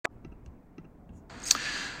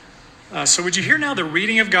So would you hear now the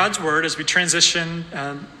reading of God's word as we transition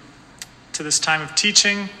to this time of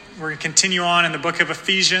teaching? We're going to continue on in the book of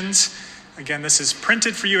Ephesians. Again, this is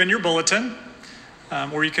printed for you in your bulletin,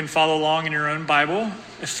 or you can follow along in your own Bible.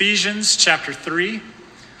 Ephesians chapter 3,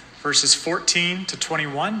 verses 14 to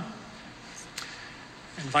 21.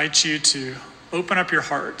 I invite you to open up your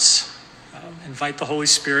hearts. Invite the Holy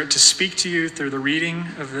Spirit to speak to you through the reading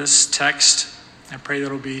of this text. I pray that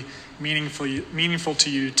it will be meaningful to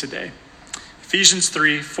you today. Ephesians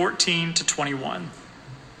 3, 14 to 21.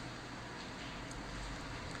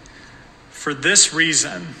 For this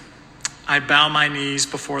reason, I bow my knees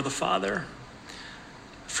before the Father,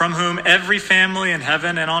 from whom every family in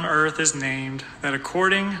heaven and on earth is named, that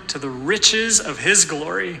according to the riches of his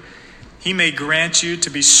glory, he may grant you to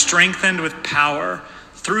be strengthened with power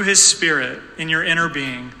through his Spirit in your inner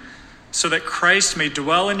being, so that Christ may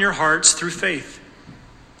dwell in your hearts through faith,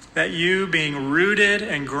 that you, being rooted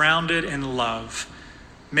and grounded in love,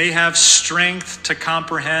 may have strength to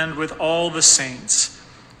comprehend with all the saints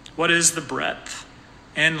what is the breadth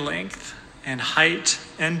and length and height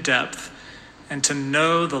and depth, and to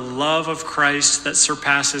know the love of Christ that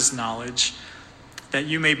surpasses knowledge, that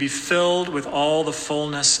you may be filled with all the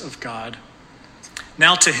fullness of God.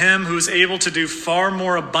 Now to him who is able to do far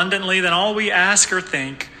more abundantly than all we ask or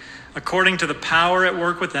think, according to the power at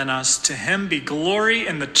work within us, to him be glory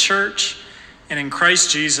in the church and in Christ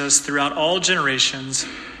Jesus throughout all generations,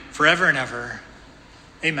 forever and ever.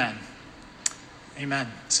 Amen. Amen.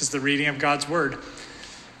 This is the reading of God's word.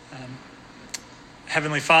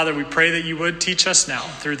 Heavenly Father, we pray that you would teach us now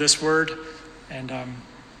through this word and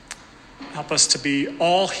help us to be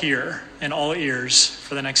all here and all ears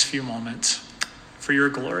for the next few moments. For your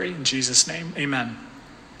glory, in Jesus' name, amen.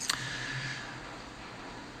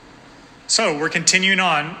 So we're continuing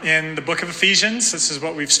on in the book of Ephesians. This is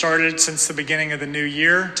what we've started since the beginning of the new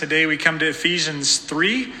year. Today we come to Ephesians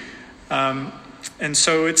 3. And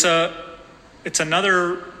so it's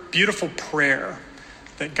another beautiful prayer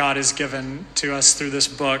that God has given to us through this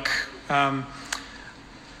book. I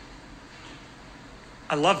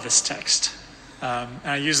love this text. And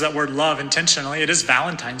I use that word love intentionally. It is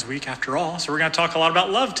Valentine's week after all. So we're going to talk a lot about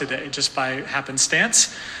love today, just by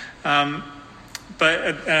happenstance.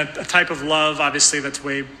 But a type of love, obviously, that's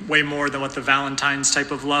way more than what the Valentine's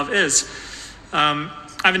type of love is.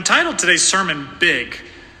 I've entitled today's sermon Big,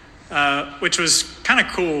 which was kind of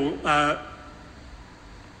cool.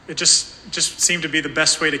 It just seemed to be the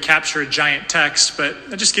best way to capture a giant text. But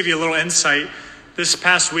I'll just give you a little insight. This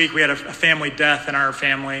past week, we had a family death in our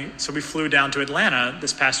family, so we flew down to Atlanta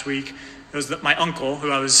this past week. It was my uncle,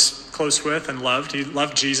 who I was close with and loved. He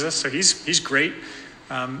loved Jesus, so he's great.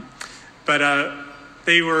 But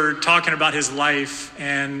they were talking about his life,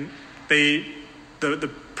 and the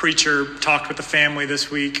preacher talked with the family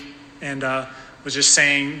this week and was just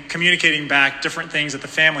communicating back different things that the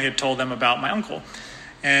family had told them about my uncle.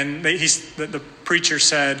 And the preacher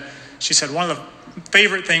said, one of the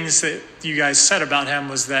favorite things that you guys said about him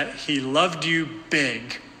was that he loved you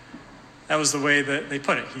big. That was the way that they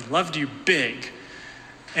put it. He loved you big.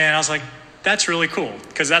 And I was like, that's really cool,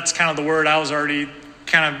 because that's kind of the word I was already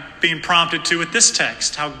kind of being prompted to with this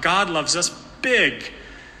text, how God loves us big,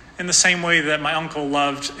 in the same way that my uncle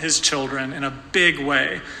loved his children in a big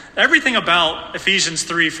way. Everything about Ephesians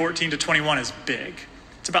 3, 14 to 21 is big.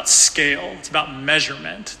 It's about scale. It's about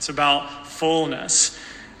measurement. It's about fullness.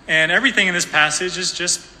 And everything in this passage is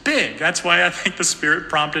just big. That's why I think the Spirit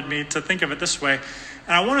prompted me to think of it this way.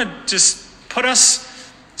 And I want to just put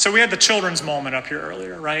us... So we had the children's moment up here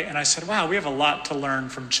earlier, right? And I said, wow, we have a lot to learn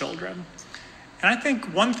from children. And I think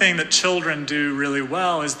one thing that children do really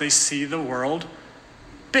well is they see the world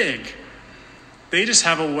big. They just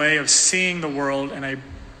have a way of seeing the world in a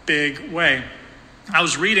big way. I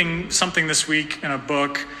was reading something this week in a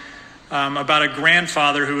book about a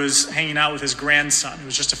grandfather who was hanging out with his grandson, who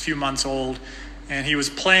was just a few months old, and he was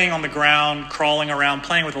playing on the ground, crawling around,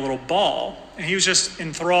 playing with a little ball. And he was just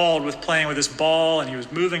enthralled with playing with this ball, and he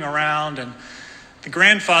was moving around, and the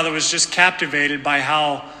grandfather was just captivated by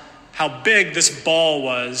how big this ball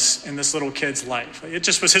was in this little kid's life. It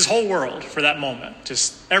just was his whole world for that moment.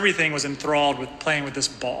 Just everything was enthralled with playing with this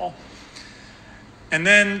ball. And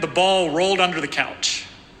then the ball rolled under the couch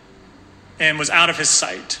and was out of his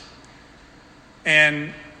sight.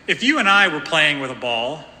 And if you and I were playing with a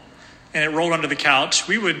ball and it rolled under the couch,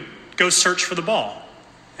 we would go search for the ball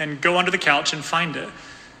and go under the couch and find it.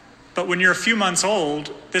 But when you're a few months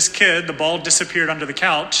old, this kid, the ball disappeared under the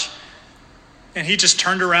couch, and he just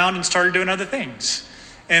turned around and started doing other things.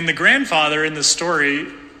 And the grandfather in the story,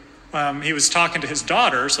 he was talking to his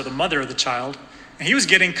daughter, so the mother of the child, and he was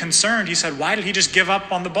getting concerned. He said, why did he just give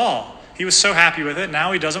up on the ball? He was so happy with it.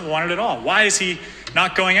 Now he doesn't want it at all. Why is he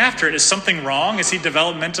not going after it? Is something wrong? Is he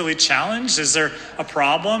developmentally challenged? Is there a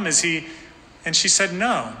problem? And she said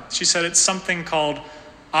no. She said it's something called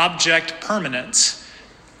object permanence,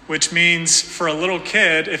 which means for a little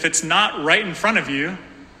kid, if it's not right in front of you,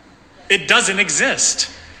 it doesn't exist.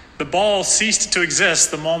 The ball ceased to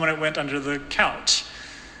exist the moment it went under the couch.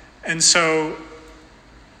 And so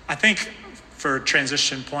I think for a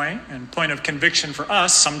transition point and point of conviction for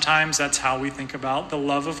us, sometimes that's how we think about the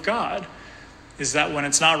love of God, is that when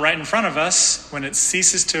it's not right in front of us, when it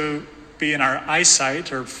ceases to be in our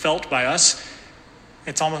eyesight or felt by us,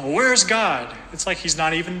 it's almost, where's God? It's like he's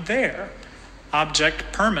not even there. Object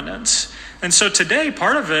permanence. And so today,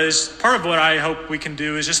 part of what I hope we can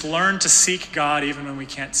do is just learn to seek God even when we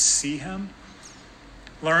can't see him.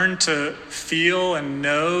 Learn to feel and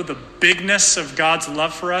know the bigness of God's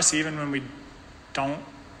love for us even when we don't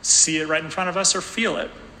see it right in front of us or feel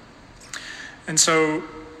it. And so,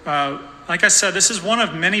 like I said, this is one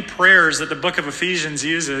of many prayers that the book of Ephesians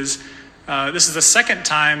uses. This is the second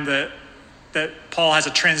time that Paul has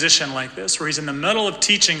a transition like this, where he's in the middle of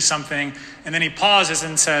teaching something, and then he pauses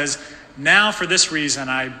and says, now for this reason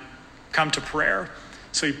I come to prayer.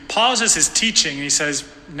 So he pauses his teaching and he says,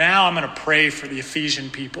 now I'm going to pray for the Ephesian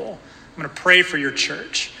people. I'm going to pray for your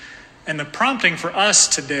church. And the prompting for us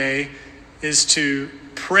today is to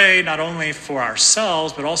pray not only for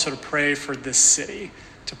ourselves, but also to pray for this city,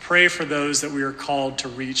 to pray for those that we are called to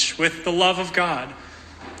reach with the love of God,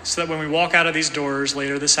 so that when we walk out of these doors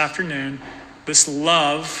later this afternoon, this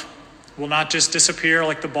love will not just disappear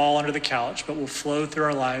like the ball under the couch, but will flow through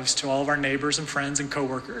our lives to all of our neighbors and friends and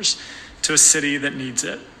coworkers, to a city that needs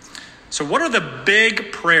it. So what are the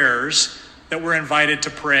big prayers that we're invited to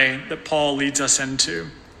pray that Paul leads us into?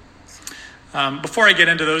 Before I get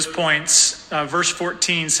into those points, verse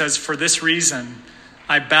 14 says, for this reason,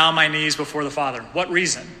 I bow my knees before the Father. What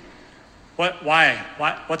reason? Why?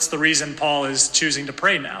 What's the reason Paul is choosing to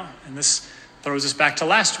pray now? And this throws us back to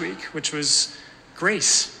last week, which was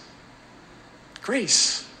grace.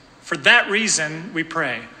 Grace. For that reason, we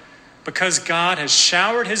pray. Because God has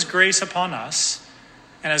showered his grace upon us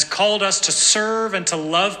and has called us to serve and to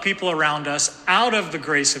love people around us out of the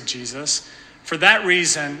grace of Jesus. For that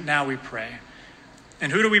reason, now we pray.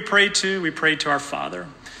 And who do we pray to? We pray to our Father.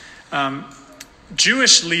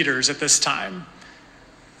 Jewish leaders at this time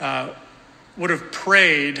would have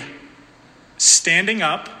prayed standing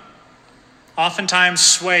up, oftentimes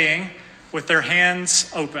swaying with their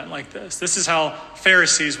hands open like this. This is how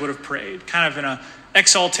Pharisees would have prayed, kind of in an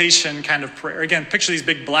exaltation kind of prayer. Again, picture these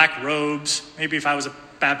big black robes. Maybe if I was a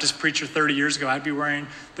Baptist preacher 30 years ago, I'd be wearing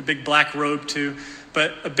the big black robe too.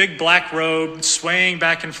 But a big black robe, swaying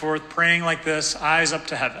back and forth, praying like this, eyes up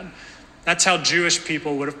to heaven. That's how Jewish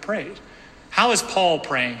people would have prayed. How is Paul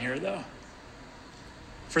praying here, though?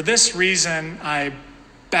 For this reason, I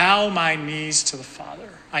bow my knees to the Father.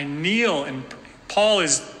 I kneel and pray. Paul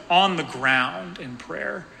is on the ground in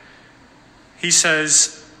prayer. He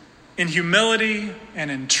says, in humility and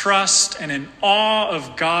in trust and in awe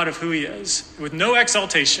of God, of who he is, with no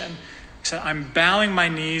exaltation, he said, I'm bowing my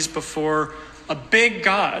knees before a big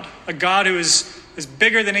God, a God who is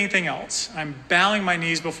bigger than anything else. I'm bowing my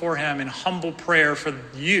knees before him in humble prayer for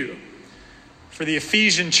you, for the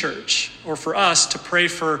Ephesian church, or for us to pray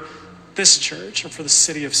for this church or for the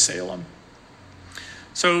city of Salem.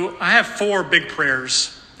 So I have 4 big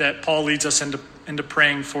prayers that Paul leads us into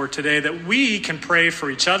praying for today, that we can pray for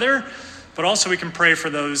each other, but also we can pray for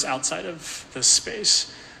those outside of this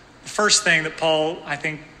space. The first thing that Paul, I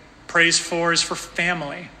think, prays for is for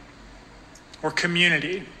family or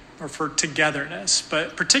community or for togetherness,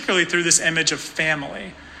 but particularly through this image of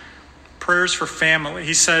family. Prayers for family.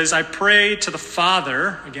 He says, I pray to the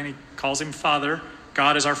Father. Again, he calls him Father.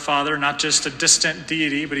 God is our Father, not just a distant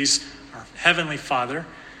deity, but he's our heavenly Father.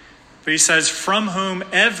 But he says, from whom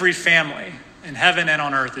every family in heaven and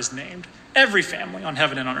on earth is named. Every family on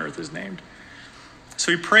heaven and on earth is named.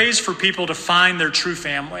 So he prays for people to find their true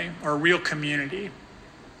family or real community.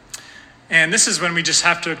 And this is when we just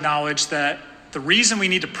have to acknowledge that the reason we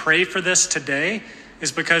need to pray for this today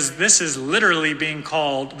is because this is literally being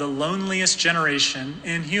called the loneliest generation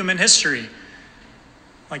in human history.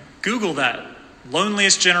 Like, Google that,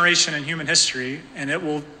 loneliest generation in human history, and it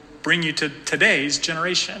will bring you to today's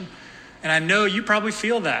generation. And I know you probably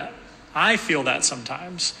feel that. I feel that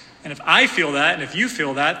sometimes. And if I feel that, and if you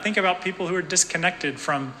feel that, think about people who are disconnected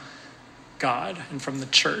from God and from the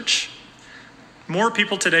church. More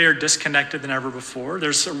people today are disconnected than ever before.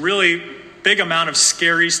 There's a really big amount of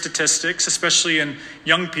scary statistics, especially in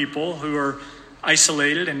young people who are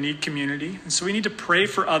isolated and need community. And so we need to pray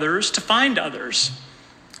for others to find others.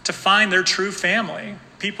 to find their true family,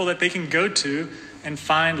 people that they can go to and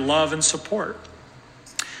find love and support.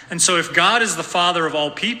 And so if God is the Father of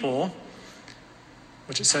all people,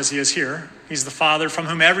 which it says he is here, he's the Father from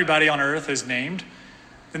whom everybody on earth is named,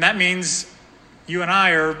 then that means you and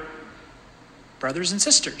I are brothers and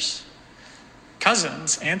sisters,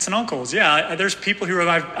 cousins, aunts and uncles. Yeah, there's people who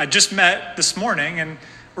I just met this morning, and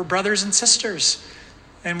we're brothers and sisters,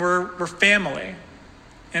 and we're family.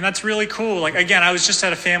 And that's really cool. Like, again, I was just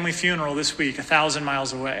at a family funeral this week, 1,000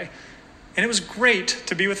 miles away. And it was great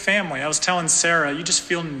to be with family. I was telling Sarah, you just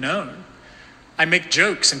feel known. I make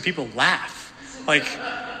jokes and people laugh. Like,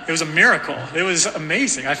 it was a miracle. It was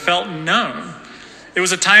amazing. I felt known. It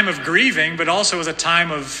was a time of grieving, but also was a time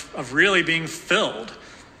of really being filled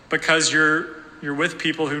because you're with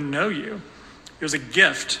people who know you. It was a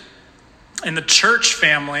gift. And the church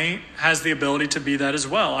family has the ability to be that as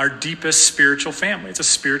well, our deepest spiritual family. It's a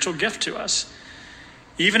spiritual gift to us.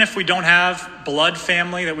 Even if we don't have blood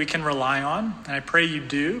family that we can rely on, and I pray you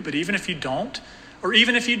do, but even if you don't, or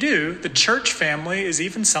even if you do, the church family is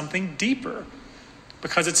even something deeper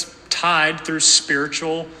because it's tied through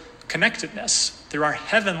spiritual connectedness, through our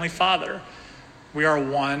heavenly Father. We are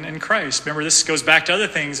one in Christ. Remember, this goes back to other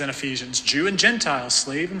things in Ephesians. Jew and Gentile,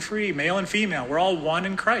 slave and free, male and female. We're all one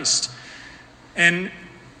in Christ. And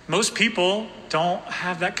most people don't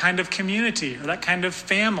have that kind of community or that kind of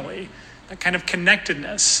family, that kind of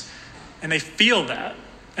connectedness. And they feel that.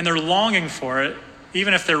 And they're longing for it,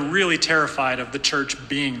 even if they're really terrified of the church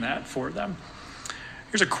being that for them.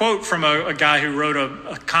 Here's a quote from a guy who wrote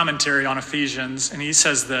a commentary on Ephesians. And he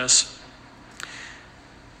says this,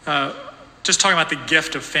 just talking about the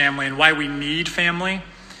gift of family and why we need family.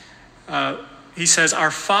 He says,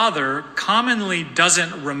 our Father commonly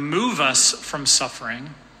doesn't remove us from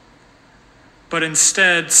suffering, but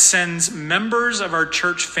instead sends members of our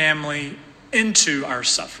church family into our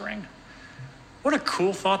suffering. What a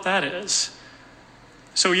cool thought that is.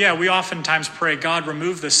 So yeah, we oftentimes pray, God,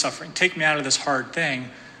 remove this suffering. Take me out of this hard thing.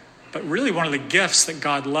 But really one of the gifts that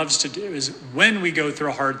God loves to do is when we go through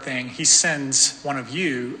a hard thing, he sends one of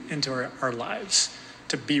you into our lives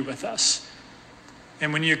to be with us.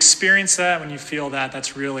 And when you experience that, when you feel that,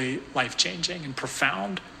 that's really life-changing and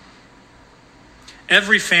profound.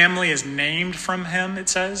 Every family is named from him, it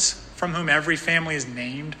says, from whom every family is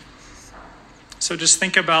named. So just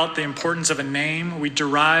think about the importance of a name. We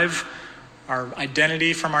derive our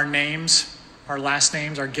identity from our names, our last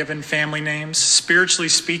names, our given family names. Spiritually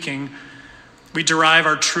speaking, we derive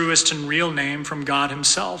our truest and real name from God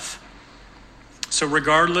himself. So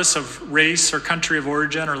regardless of race or country of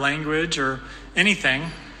origin or language or anything,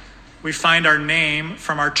 we find our name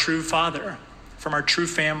from our true Father, from our true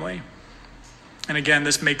family. And again,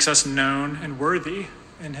 this makes us known and worthy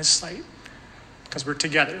in his sight because we're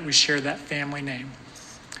together. We share that family name.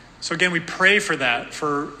 So again, we pray for that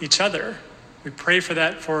for each other. We pray for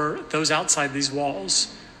that for those outside these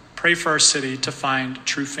walls. Pray for our city to find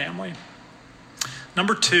true family.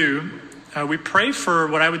 Number 2, we pray for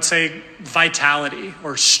what I would say vitality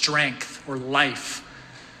or strength or life.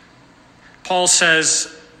 Paul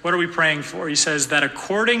says, what are we praying for? He says that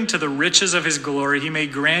according to the riches of his glory, he may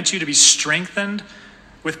grant you to be strengthened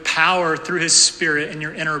with power through his Spirit in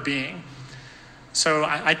your inner being. So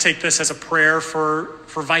I take this as a prayer for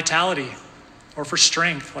vitality or for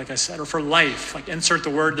strength, like I said, or for life. Like insert the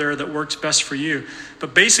word there that works best for you.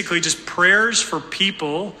 But basically just prayers for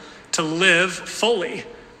people to live fully.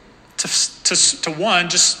 To one,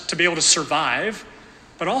 just to be able to survive,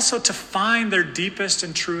 but also to find their deepest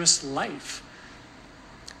and truest life.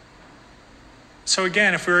 So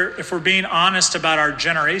again, if we're being honest about our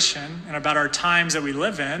generation and about our times that we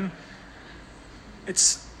live in,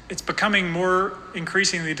 it's becoming more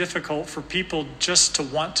increasingly difficult for people just to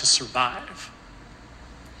want to survive.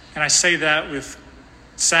 And I say that with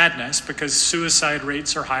sadness because suicide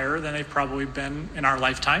rates are higher than they've probably been in our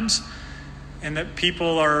lifetimes. And that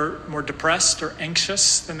people are more depressed or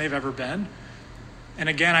anxious than they've ever been. And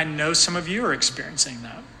again, I know some of you are experiencing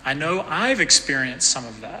that. I know I've experienced some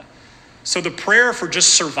of that. So the prayer for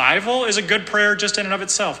just survival is a good prayer just in and of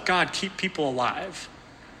itself. God, keep people alive.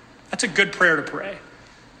 That's a good prayer to pray.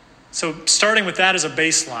 So starting with that as a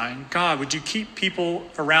baseline, God, would you keep people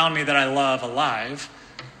around me that I love alive?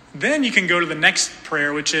 Then you can go to the next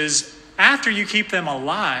prayer, which is after you keep them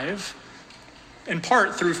alive, in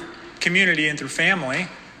part through community and through family,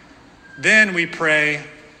 then we pray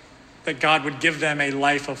that God would give them a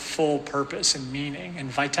life of full purpose and meaning and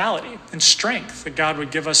vitality and strength, that God would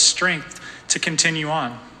give us strength to continue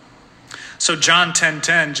on. So John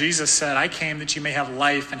 10:10, Jesus said, I came that you may have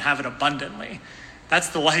life and have it abundantly. That's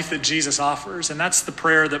the life that Jesus offers. And that's the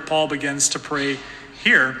prayer that Paul begins to pray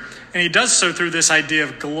here. And he does so through this idea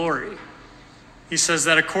of glory. He says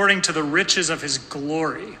that according to the riches of his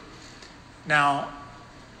glory. Now,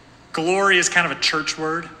 glory is kind of a church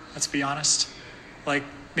word, let's be honest. Like,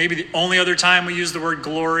 maybe the only other time we use the word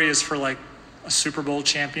glory is for like a Super Bowl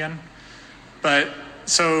champion. But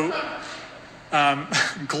so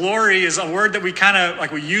glory is a word that we kind of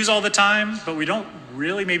like we use all the time, but we don't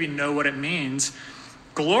really maybe know what it means.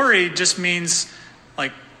 Glory just means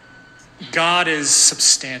like God is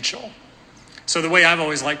substantial. So the way I've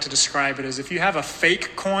always liked to describe it is if you have a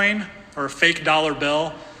fake coin or a fake dollar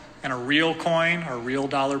bill and a real coin or a real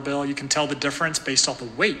dollar bill, you can tell the difference based off the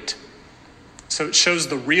weight. So it shows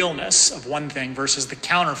the realness of one thing versus the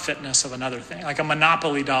counterfeitness of another thing, like a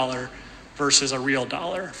Monopoly dollar versus a real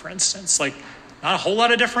dollar, for instance. Like not a whole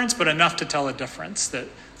lot of difference, but enough to tell a difference that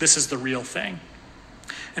this is the real thing.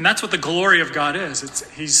 And that's what the glory of God is.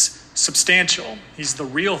 He's substantial. He's the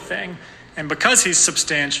real thing. And because he's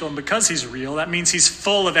substantial and because he's real, that means he's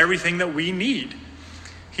full of everything that we need.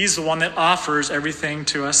 He's the one that offers everything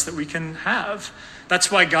to us that we can have. That's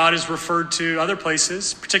why God is referred to other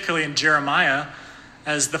places, particularly in Jeremiah,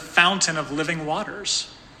 as the fountain of living waters.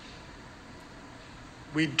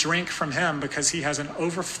 We drink from him because he has an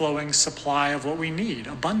overflowing supply of what we need,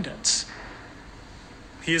 abundance.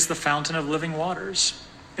 He is the fountain of living waters.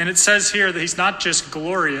 And it says here that he's not just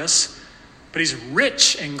glorious, but he's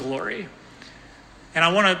rich in glory. And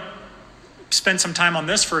I want to spend some time on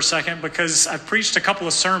this for a second because I've preached a couple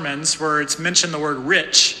of sermons where it's mentioned the word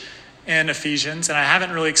rich in Ephesians, and I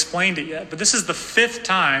haven't really explained it yet. But this is the 5th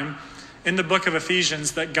time in the book of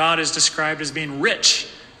Ephesians that God is described as being rich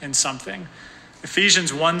in something.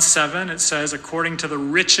 Ephesians 1:7, it says, according to the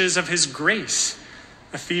riches of his grace.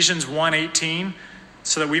 Ephesians 1:18,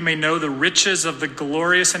 so that we may know the riches of the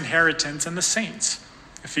glorious inheritance in the saints.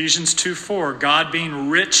 Ephesians 2:4, God being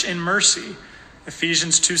rich in mercy.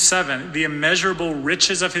 Ephesians 2:7, the immeasurable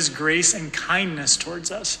riches of his grace and kindness towards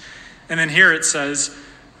us. And then here it says,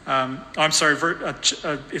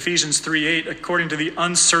 Ephesians 3:8, according to the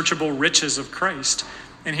unsearchable riches of Christ.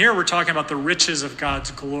 And here we're talking about the riches of God's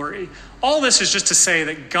glory. All this is just to say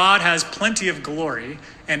that God has plenty of glory,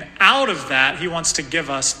 and out of that, he wants to give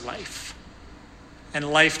us life,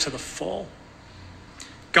 and life to the full.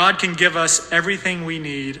 God can give us everything we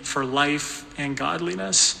need for life and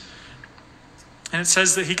godliness. And it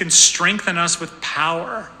says that he can strengthen us with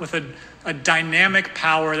power, with a dynamic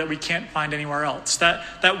power that we can't find anywhere else.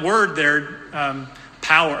 That word there,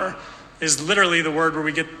 power, is literally the word where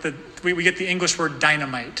we get the English word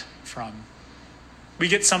dynamite from. We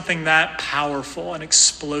get something that powerful and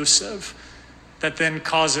explosive that then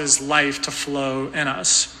causes life to flow in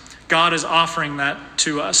us. God is offering that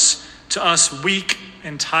to us weak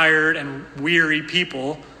and tired and weary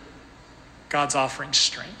people. God's offering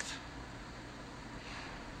strength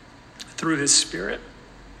through his Spirit.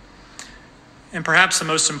 And perhaps the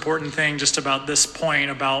most important thing just about this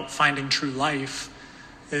point about finding true life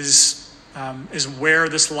is where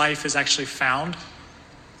this life is actually found.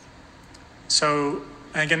 So,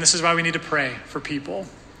 and again, this is why we need to pray for people.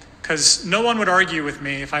 Because no one would argue with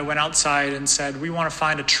me if I went outside and said, we want to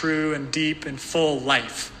find a true and deep and full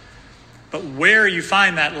life. But where you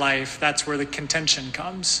find that life, that's where the contention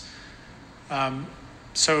comes.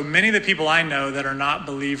 So many of the people I know that are not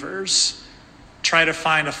believers try to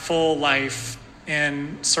find a full life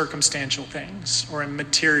in circumstantial things or in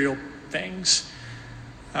material things.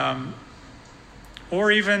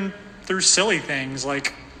 Or even through silly things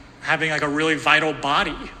like having like a really vital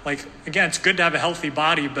body. Like, again, it's good to have a healthy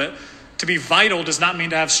body, but to be vital does not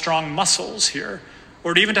mean to have strong muscles here,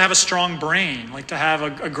 or even to have a strong brain, like to have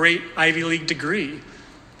a great Ivy League degree.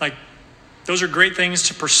 Like, those are great things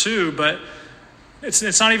to pursue, but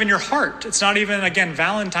it's not even your heart. It's not even, again,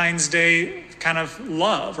 Valentine's Day kind of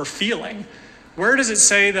love or feeling. Where does it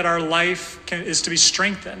say that our life is to be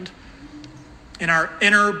strengthened? In our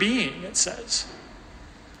inner being, it says.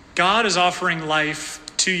 God is offering life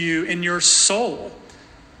to you in your soul,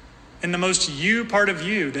 in the most you part of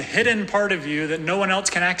you, the hidden part of you that no one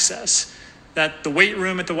else can access, that the weight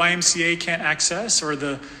room at the YMCA can't access, or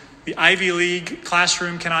the Ivy League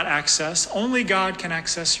classroom cannot access. Only God can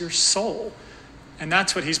access your soul. And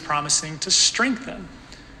that's what he's promising to strengthen.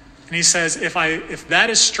 And he says, if that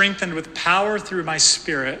is strengthened with power through my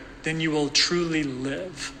Spirit, then you will truly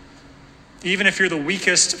live. Even if you're the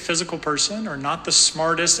weakest physical person or not the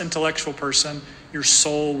smartest intellectual person, your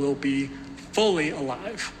soul will be fully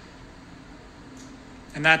alive.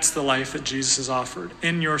 And that's the life that Jesus has offered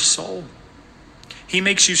in your soul. He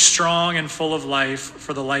makes you strong and full of life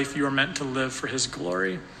for the life you are meant to live for his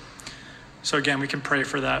glory. So again, we can pray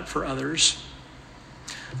for that for others.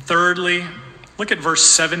 Thirdly, Look at verse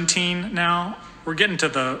 17 now. We're getting to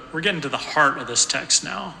the heart of this text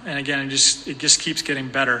now. And again, it just keeps getting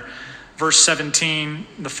better. Verse 17,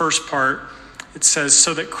 the first part, it says,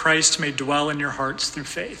 so that Christ may dwell in your hearts through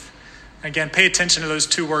faith. Again, pay attention to those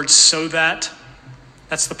two words, so that.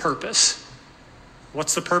 That's the purpose.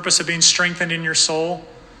 What's the purpose of being strengthened in your soul?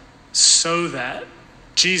 So that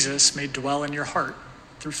Jesus may dwell in your heart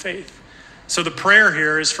through faith. So the prayer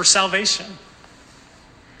here is for salvation.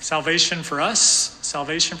 Salvation for us,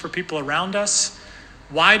 salvation for people around us.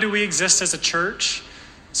 Why do we exist as a church?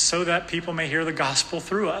 So that people may hear the gospel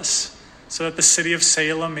through us. So that the city of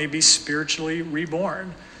Salem may be spiritually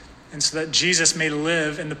reborn. And so that Jesus may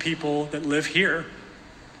live in the people that live here.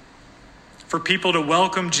 For people to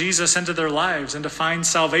welcome Jesus into their lives and to find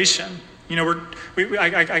salvation. You know,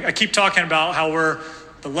 I keep talking about how we're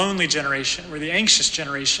the lonely generation. We're the anxious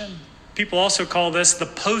generation. People also call this the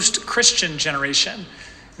post-Christian generation,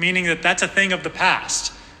 meaning that that's a thing of the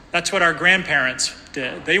past. That's what our grandparents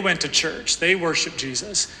did. They went to church. They worshiped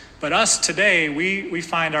Jesus. But us today, we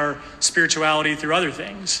find our spirituality through other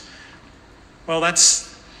things. Well,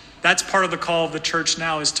 that's part of the call of the church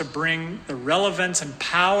now, is to bring the relevance and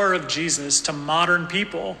power of Jesus to modern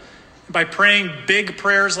people by praying big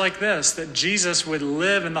prayers like this, that Jesus would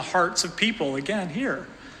live in the hearts of people, again, here,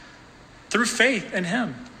 through faith in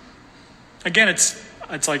him. Again, it's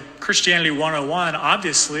like Christianity 101,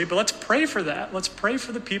 obviously, but let's pray for that. Let's pray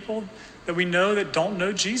for the people that we know that don't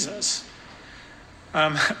know Jesus.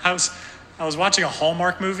 I was watching a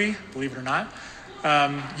Hallmark movie, believe it or not,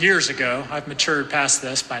 years ago. I've matured past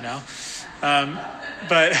this by now.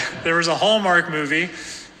 But there was a Hallmark movie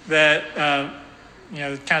that, kind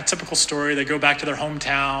of typical story. They go back to their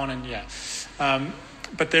hometown and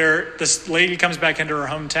but this lady comes back into her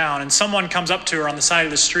hometown and someone comes up to her on the side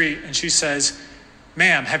of the street and she says,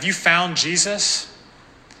 "Ma'am, have you found Jesus?"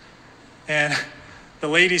 And the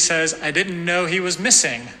lady says, "I didn't know he was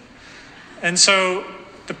missing." And so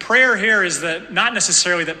the prayer here is that not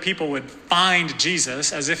necessarily that people would find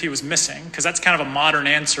Jesus as if he was missing, because that's kind of a modern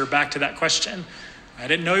answer back to that question. I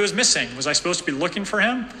didn't know he was missing. Was I supposed to be looking for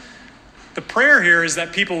him? The prayer here is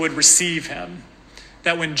that people would receive him.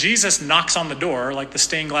 That when Jesus knocks on the door, like the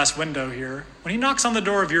stained glass window here, when he knocks on the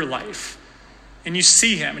door of your life and you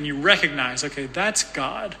see him and you recognize, okay, that's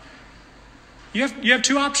God. You have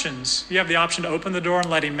two options. You have the option to open the door and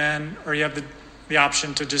let him in, or you have the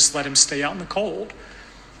option to just let him stay out in the cold.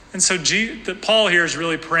 And so Paul here is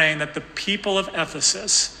really praying that the people of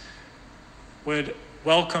Ephesus would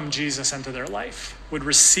welcome Jesus into their life, would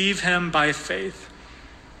receive him by faith.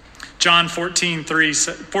 John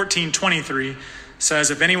 14:23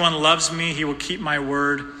 says, "If anyone loves me, he will keep my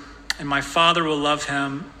word, and my Father will love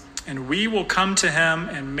him, and we will come to him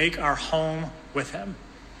and make our home with him."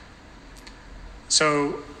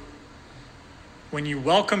 So when you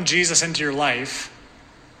welcome Jesus into your life,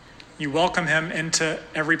 you welcome him into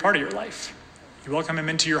every part of your life. You welcome him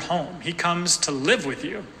into your home. He comes to live with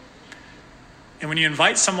you. And when you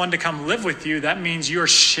invite someone to come live with you, that means you are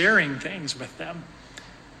sharing things with them.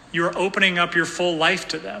 You are opening up your full life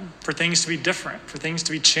to them for things to be different, for things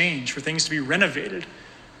to be changed, for things to be renovated.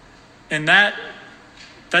 And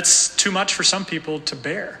that's too much for some people to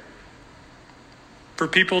bear. For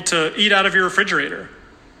people to eat out of your refrigerator.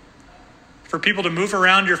 For people to move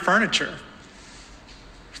around your furniture.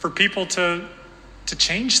 For people to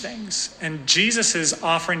change things. And Jesus is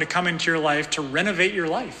offering to come into your life to renovate your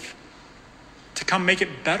life. To come make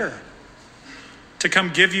it better. To come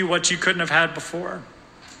give you what you couldn't have had before.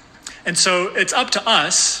 And so it's up to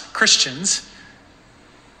us, Christians,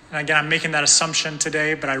 and again, I'm making that assumption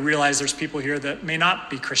today, but I realize there's people here that may not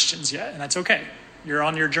be Christians yet, and that's okay. You're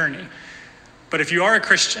on your journey. But if you are a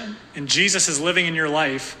Christian and Jesus is living in your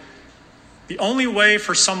life, the only way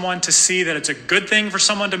for someone to see that it's a good thing for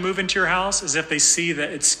someone to move into your house is if they see that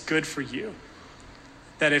it's good for you.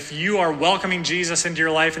 That if you are welcoming Jesus into your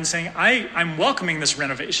life and saying, I'm welcoming this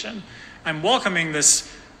renovation. I'm welcoming this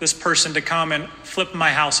person to come and flip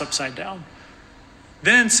my house upside down.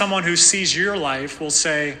 Then someone who sees your life will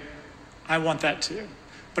say, I want that too.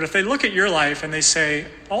 But if they look at your life and they say,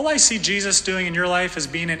 all I see Jesus doing in your life is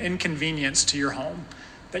being an inconvenience to your home,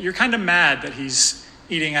 that you're kind of mad that he's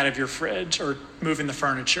eating out of your fridge or moving the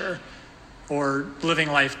furniture or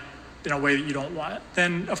living life in a way that you don't want,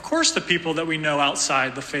 then of course the people that we know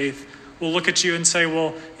outside the faith will look at you and say,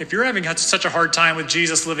 well, if you're having such a hard time with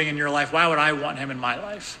Jesus living in your life, why would I want him in my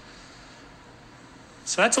life?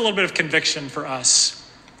 So that's a little bit of conviction for us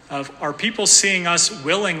of, are people seeing us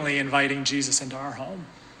willingly inviting Jesus into our home?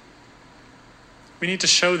 We need to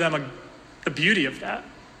show them the beauty of that,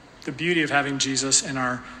 the beauty of having Jesus in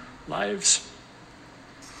our lives.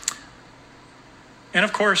 And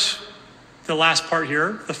of course, the last part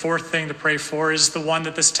here, the fourth thing to pray for, is the one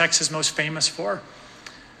that this text is most famous for.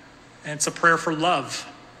 And it's a prayer for love.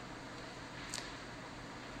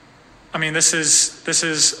 I mean, this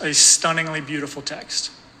is a stunningly beautiful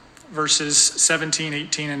text. Verses 17,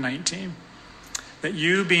 18, and 19. That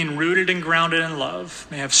you, being rooted and grounded in love,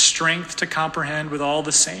 may have strength to comprehend with all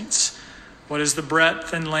the saints what is the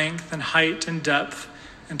breadth and length and height and depth,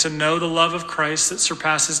 and to know the love of Christ that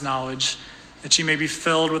surpasses knowledge, that you may be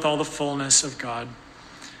filled with all the fullness of God.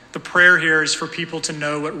 The prayer here is for people to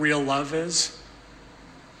know what real love is.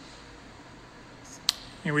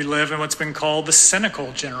 And we live in what's been called the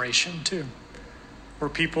cynical generation too, where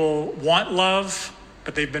people want love,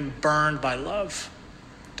 but they've been burned by love.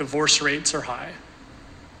 Divorce rates are high.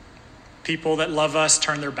 People that love us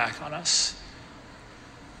turn their back on us.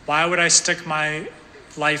 Why would I stick my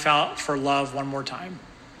life out for love one more time?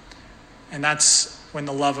 And that's when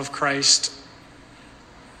the love of Christ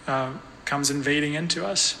comes invading into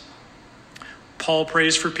us. Paul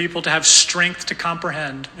prays for people to have strength to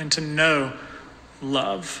comprehend and to know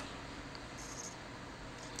love.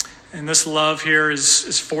 And this love here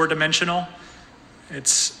is four-dimensional.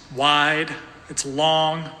 It's wide, it's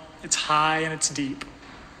long, it's high, and it's deep.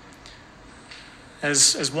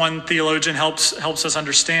 As one theologian helps us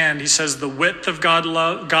understand, he says the width of God's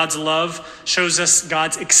love shows us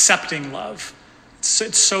God's accepting love.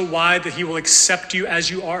 It's so wide that he will accept you as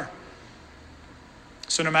you are.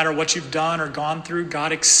 So no matter what you've done or gone through,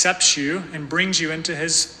 God accepts you and brings you into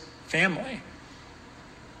his family.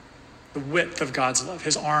 The width of God's love,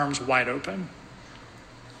 his arms wide open.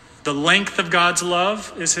 The length of God's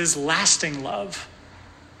love is his lasting love,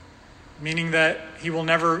 meaning that he will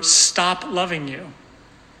never stop loving you.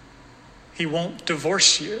 He won't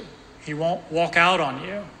divorce you. He won't walk out on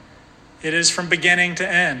you. It is from beginning to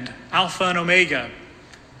end, Alpha and Omega,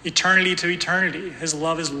 eternity to eternity. His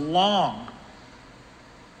love is long.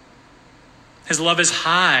 His love is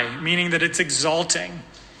high, meaning that it's exalting,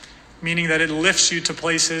 meaning that it lifts you to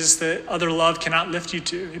places that other love cannot lift you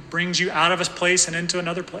to. It brings you out of a place and into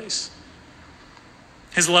another place.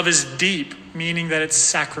 His love is deep, meaning that it's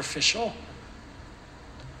sacrificial,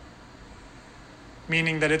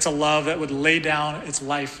 meaning that it's a love that would lay down its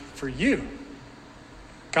life for you.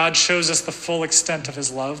 God shows us the full extent of his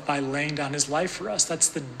love by laying down his life for us. That's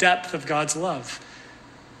the depth of God's love.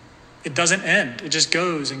 It doesn't end. It just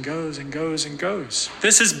goes and goes and goes and goes.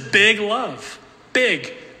 This is big love.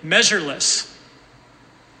 Big, measureless,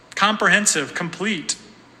 comprehensive, complete,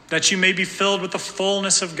 that you may be filled with the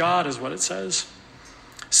fullness of God is what it says.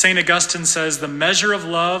 St. Augustine says the measure of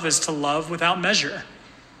love is to love without measure.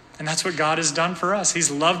 And that's what God has done for us. He's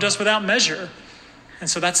loved us without measure. And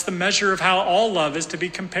so that's the measure of how all love is to be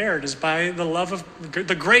compared, is by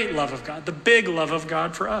the great love of God, the big love of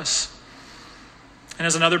God for us. And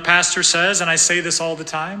as another pastor says, and I say this all the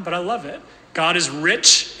time, but I love it, God is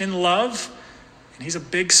rich in love, and he's a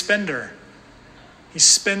big spender. He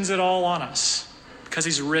spends it all on us because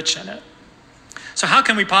he's rich in it. So how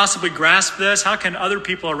can we possibly grasp this? How can other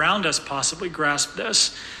people around us possibly grasp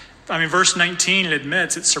this? I mean, verse 19, it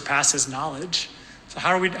admits it surpasses knowledge. So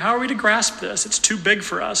how are we to grasp this? It's too big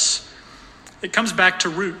for us. It comes back to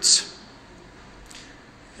roots.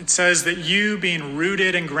 It says that you being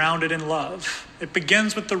rooted and grounded in love. It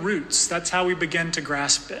begins with the roots. That's how we begin to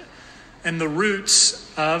grasp it. And the roots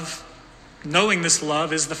of knowing this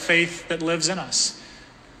love is the faith that lives in us.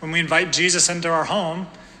 When we invite Jesus into our home,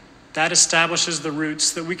 that establishes the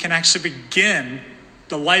roots that we can actually begin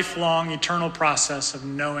the lifelong, eternal process of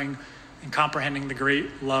knowing and comprehending the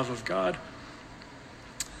great love of God.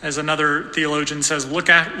 As another theologian says, look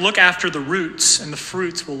after the roots, and the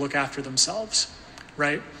fruits will look after themselves,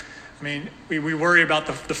 right? I mean, we worry about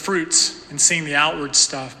the fruits and seeing the outward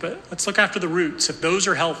stuff, but let's look after the roots. If those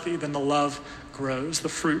are healthy, then the love grows, the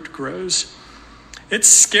fruit grows. It's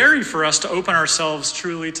scary for us to open ourselves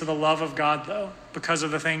truly to the love of God, though, because of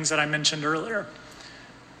the things that I mentioned earlier.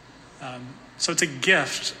 So it's a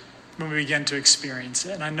gift when we begin to experience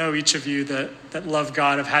it. And I know each of you that love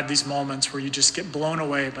God have had these moments where you just get blown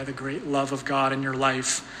away by the great love of God in your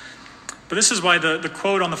life. But this is why the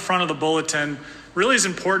quote on the front of the bulletin really is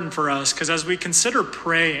important for us, because as we consider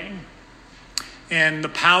praying and the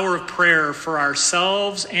power of prayer for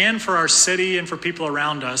ourselves and for our city and for people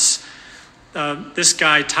around us, this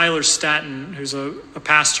guy, Tyler Staton, who's a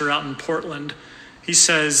pastor out in Portland, he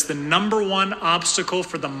says the number one obstacle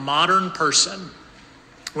for the modern person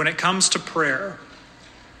when it comes to prayer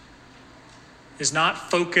is not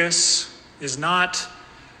focus, is not,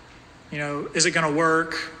 is it going to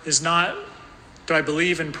work, is not, do I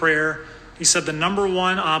believe in prayer? He said the number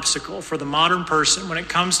one obstacle for the modern person when it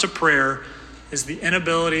comes to prayer is the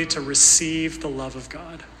inability to receive the love of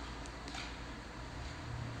God.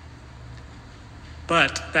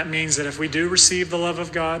 But that means that if we do receive the love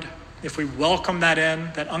of God, if we welcome that in,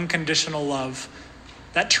 that unconditional love,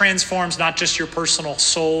 that transforms not just your personal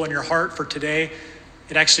soul and your heart for today,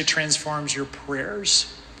 it actually transforms your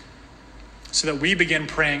prayers so that we begin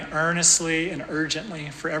praying earnestly and urgently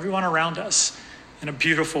for everyone around us in a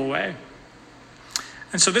beautiful way.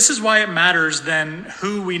 And so this is why it matters then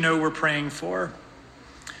who we know we're praying for.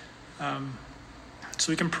 So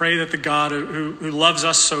we can pray that the God who loves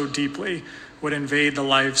us so deeply would invade the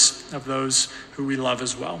lives of those who we love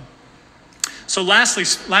as well. So lastly,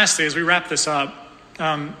 as we wrap this up,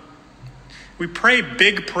 we pray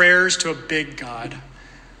big prayers to a big God.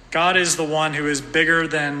 God is the one who is bigger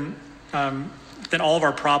than all of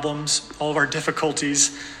our problems, all of our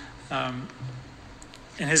difficulties. And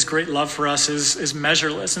his great love for us is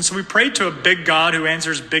measureless. And so we pray to a big God who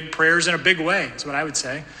answers big prayers in a big way, is what I would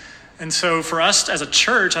say. And so for us as a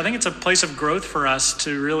church, I think it's a place of growth for us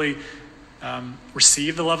to really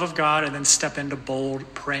receive the love of God and then step into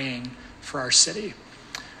bold praying for our city.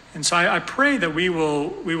 And so I pray that we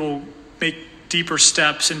will make deeper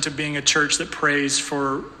steps into being a church that prays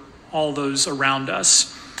for all those around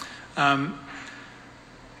us.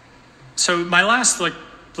 So my last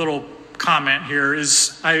little comment here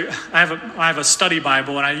is I have a study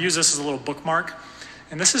Bible, and I use this as a little bookmark.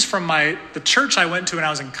 And this is from the church I went to when I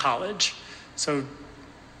was in college. So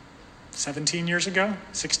 16 years ago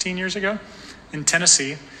in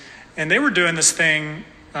Tennessee. And they were doing this thing,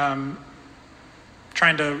 trying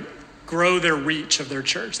to grow their reach of their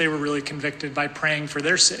church. They were really convicted by praying for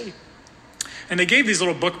their city. And they gave these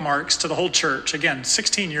little bookmarks to the whole church, again,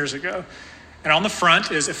 16 years ago. And on the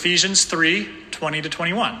front is Ephesians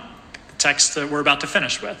 3:20-21, the text that we're about to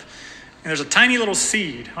finish with. And there's a tiny little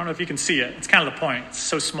seed. I don't know if you can see it. It's kind of the point. It's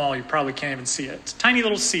so small you probably can't even see it. It's a tiny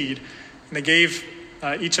little seed. And they gave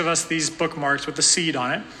each of us these bookmarks with the seed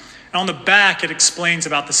on it. And on the back, it explains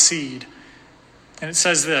about the seed. And it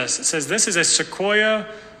says this. It says, this is a Sequoia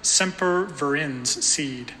sempervirens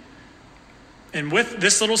seed. And with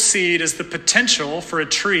this little seed is the potential for a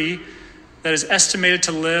tree that is estimated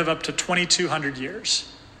to live up to 2,200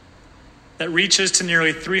 years, that reaches to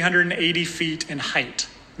nearly 380 feet in height,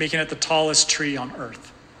 making it the tallest tree on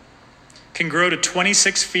earth. Can grow to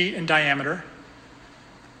 26 feet in diameter.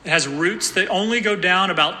 It has roots that only go down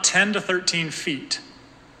about 10 to 13 feet.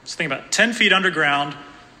 So think about it, 10 feet underground,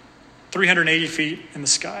 380 feet in the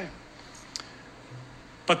sky.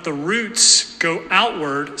 But the roots go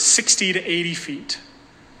outward 60 to 80 feet,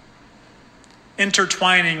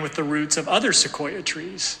 intertwining with the roots of other sequoia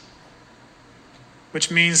trees, which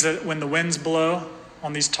means that when the winds blow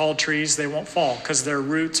on these tall trees, they won't fall because their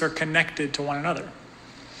roots are connected to one another.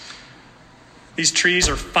 These trees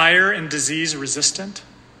are fire and disease resistant.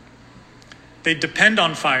 They depend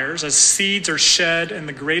on fires as seeds are shed in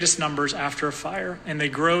the greatest numbers after a fire, and they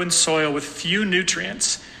grow in soil with few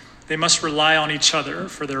nutrients. They must rely on each other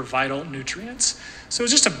for their vital nutrients. So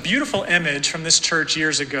it's just a beautiful image from this church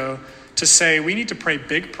years ago to say we need to pray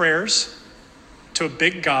big prayers to a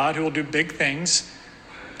big God who will do big things,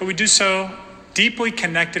 but we do so deeply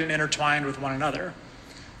connected and intertwined with one another,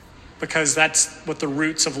 because that's what the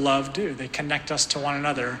roots of love do. They connect us to one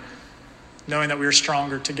another, knowing that we are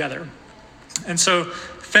stronger together. And so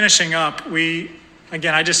finishing up,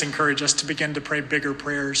 I just encourage us to begin to pray bigger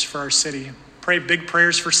prayers for our city. Pray big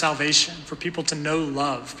prayers for salvation, for people to know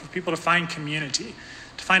love, for people to find community,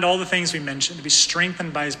 to find all the things we mentioned, to be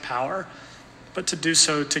strengthened by his power, but to do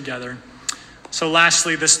so together. So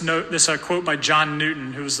lastly, this quote by John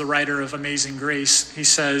Newton, who was the writer of Amazing Grace. He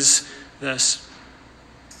says this: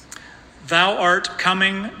 "Thou art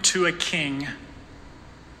coming to a king,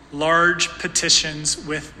 large petitions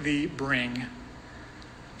with thee bring.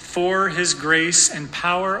 For his grace and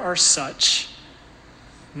power are such,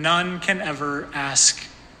 none can ever ask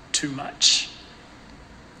too much."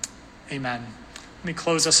 Amen. Let me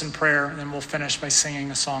close us in prayer, and then we'll finish by singing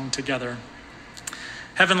a song together.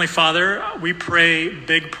 Heavenly Father, we pray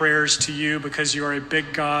big prayers to you because you are a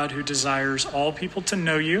big God who desires all people to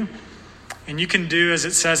know you. And you can do, as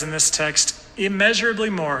it says in this text, immeasurably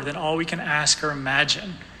more than all we can ask or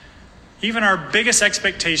imagine. Even our biggest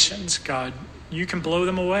expectations, God, you can blow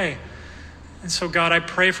them away. And so, God, I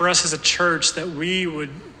pray for us as a church that we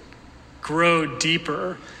would grow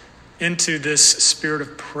deeper into this spirit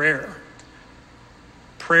of prayer.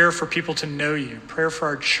 Prayer for people to know you. Prayer for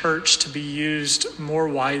our church to be used more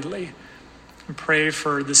widely. And pray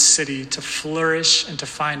for this city to flourish and to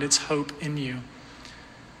find its hope in you.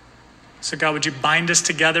 So, God, would you bind us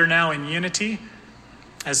together now in unity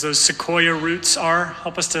as those sequoia roots are.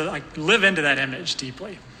 Help us to live into that image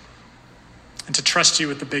deeply and to trust you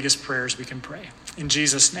with the biggest prayers we can pray. In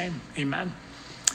Jesus' name, amen.